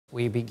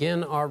We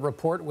begin our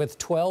report with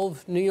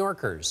 12 New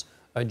Yorkers,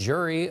 a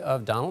jury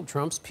of Donald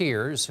Trump's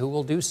peers who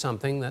will do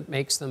something that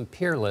makes them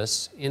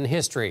peerless in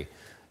history: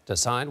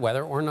 decide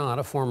whether or not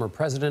a former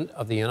president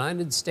of the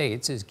United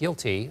States is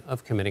guilty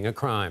of committing a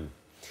crime.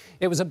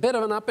 It was a bit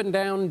of an up and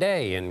down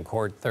day in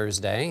court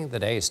Thursday. The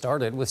day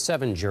started with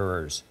 7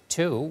 jurors.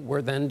 2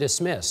 were then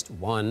dismissed,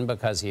 one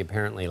because he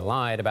apparently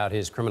lied about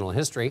his criminal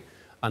history,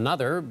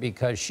 another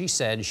because she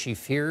said she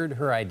feared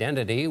her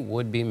identity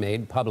would be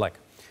made public.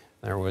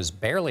 There was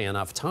barely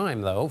enough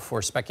time, though,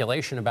 for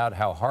speculation about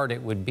how hard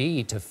it would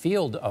be to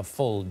field a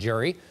full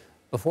jury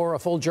before a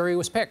full jury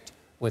was picked,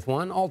 with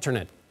one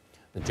alternate.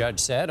 The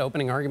judge said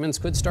opening arguments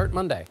could start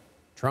Monday.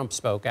 Trump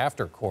spoke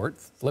after court,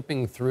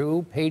 flipping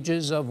through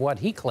pages of what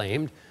he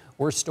claimed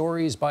were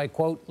stories by,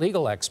 quote,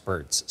 legal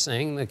experts,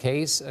 saying the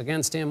case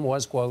against him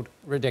was, quote,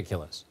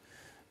 ridiculous.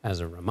 As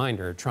a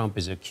reminder, Trump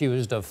is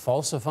accused of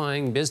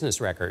falsifying business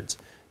records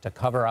to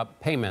cover up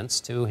payments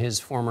to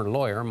his former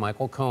lawyer,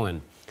 Michael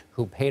Cohen,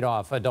 who paid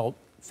off adult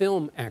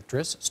film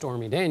actress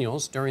Stormy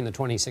Daniels during the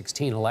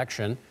 2016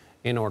 election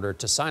in order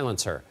to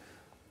silence her,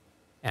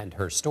 and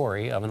her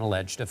story of an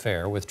alleged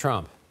affair with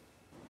Trump.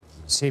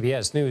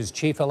 CBS News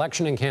chief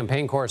election and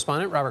campaign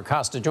correspondent Robert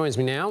Costa joins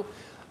me now.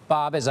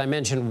 Bob, as I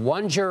mentioned,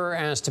 one juror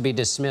asked to be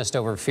dismissed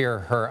over fear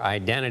her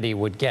identity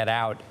would get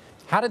out.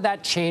 How did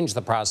that change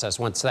the process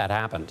once that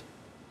happened?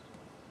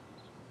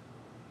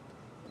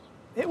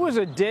 It was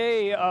a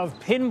day of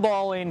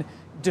pinballing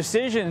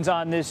decisions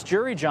on this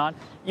jury, John.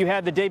 You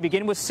had the day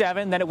begin with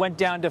 7, then it went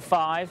down to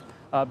 5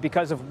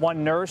 because of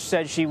one nurse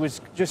said she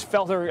just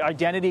felt her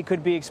identity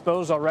could be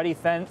exposed already.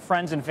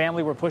 Friends and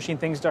family were pushing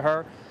things to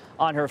her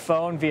on her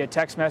phone via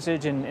text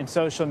message and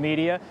social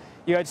media.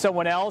 You had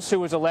someone else who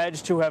was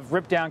alleged to have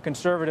ripped down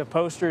conservative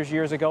posters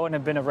years ago and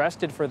have been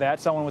arrested for that.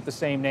 Someone with the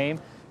same name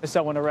as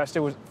someone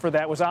arrested for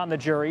that was on the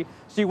jury.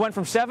 So you went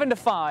from 7 to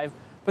 5,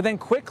 but then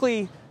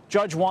quickly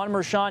Judge Juan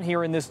Merchan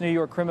here in this New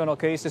York criminal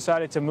case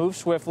decided to move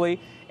swiftly,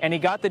 and he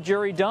got the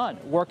jury done,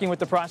 working with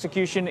the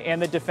prosecution and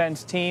the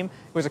defense team.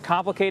 It was a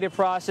complicated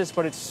process,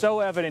 but it's so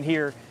evident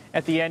here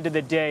at the end of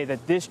the day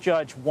that this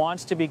judge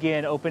wants to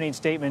begin opening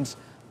statements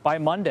by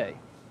Monday.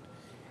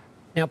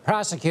 Now,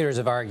 prosecutors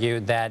have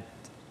argued that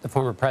the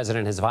former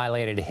president has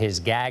violated his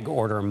gag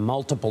order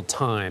multiple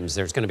times.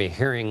 There's going to be a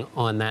hearing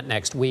on that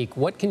next week.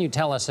 What can you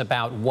tell us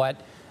about what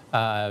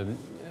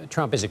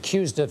Trump is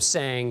accused of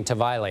saying to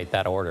violate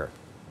that order?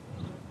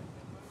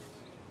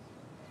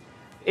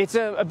 It's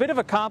a bit of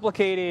a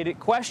complicated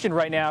question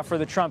right now for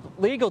the Trump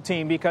legal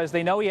team because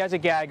they know he has a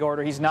gag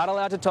order. He's not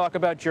allowed to talk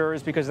about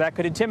jurors because that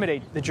could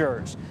intimidate the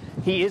jurors.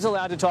 He is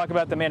allowed to talk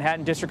about the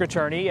Manhattan District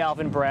Attorney,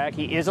 Alvin Bragg.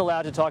 He is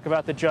allowed to talk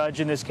about the judge,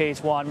 in this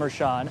case, Juan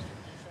Merchan.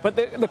 But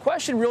the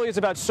question really is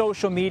about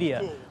social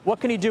media. What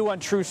can he do on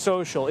Truth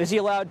Social? Is he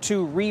allowed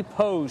to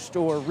repost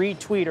or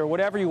retweet or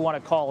whatever you want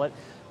to call it,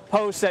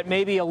 posts that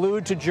maybe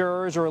allude to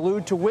jurors or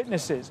allude to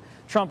witnesses?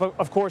 Trump,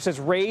 of course, has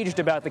raged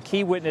about the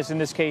key witness in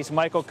this case,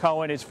 Michael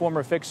Cohen, his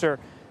former fixer,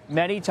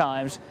 many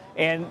times.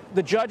 And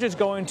the judge is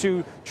going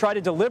to try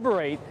to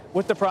deliberate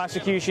with the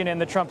prosecution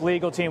and the Trump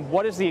legal team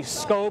what is the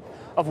scope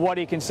of what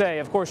he can say.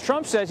 Of course,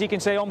 Trump says he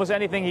can say almost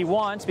anything he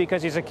wants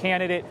because he's a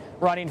candidate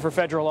running for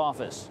federal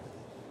office.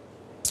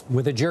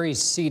 With the jury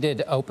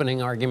seated,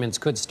 opening arguments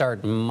could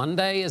start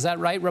Monday. Is that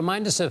right?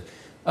 Remind us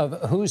of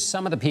who's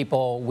some of the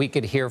people we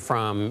could hear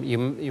from.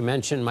 You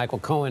mentioned Michael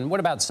Cohen.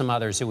 What about some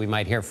others who we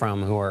might hear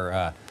from who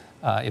are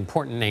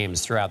important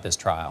names throughout this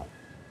trial?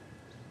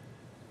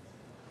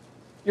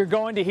 You're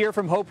going to hear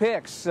from Hope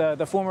Hicks,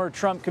 the former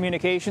Trump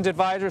communications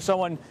advisor,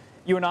 someone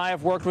you and I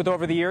have worked with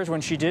over the years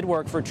when she did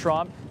work for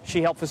Trump.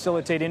 She helped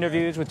facilitate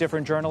interviews with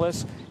different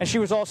journalists, and she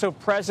was also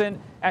present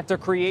at the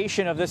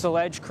creation of this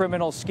alleged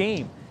criminal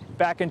scheme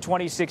back in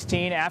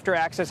 2016 after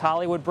Access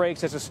Hollywood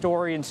breaks as a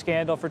story and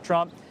scandal for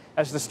Trump.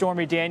 As the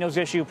Stormy Daniels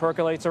issue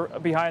percolates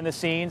behind the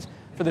scenes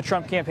for the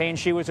Trump campaign,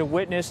 she was a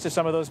witness to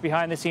some of those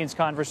behind-the-scenes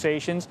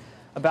conversations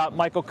about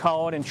Michael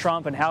Cohen and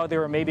Trump and how they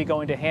were maybe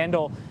going to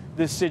handle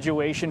this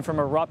situation from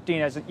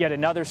erupting as yet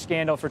another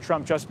scandal for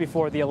Trump just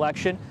before the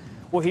election.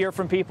 We'll hear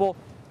from people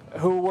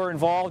who were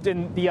involved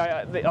in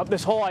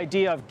this whole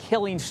idea of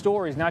killing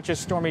stories, not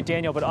just Stormy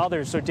Daniels, but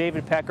others. So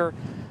David Pecker,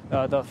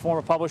 the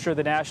former publisher of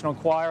the National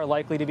Enquirer,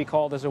 likely to be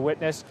called as a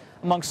witness,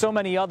 among so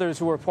many others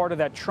who were part of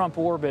that Trump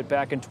orbit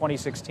back in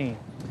 2016.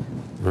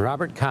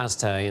 Robert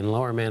Costa in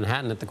Lower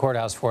Manhattan at the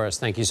courthouse for us.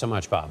 Thank you so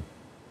much, Bob.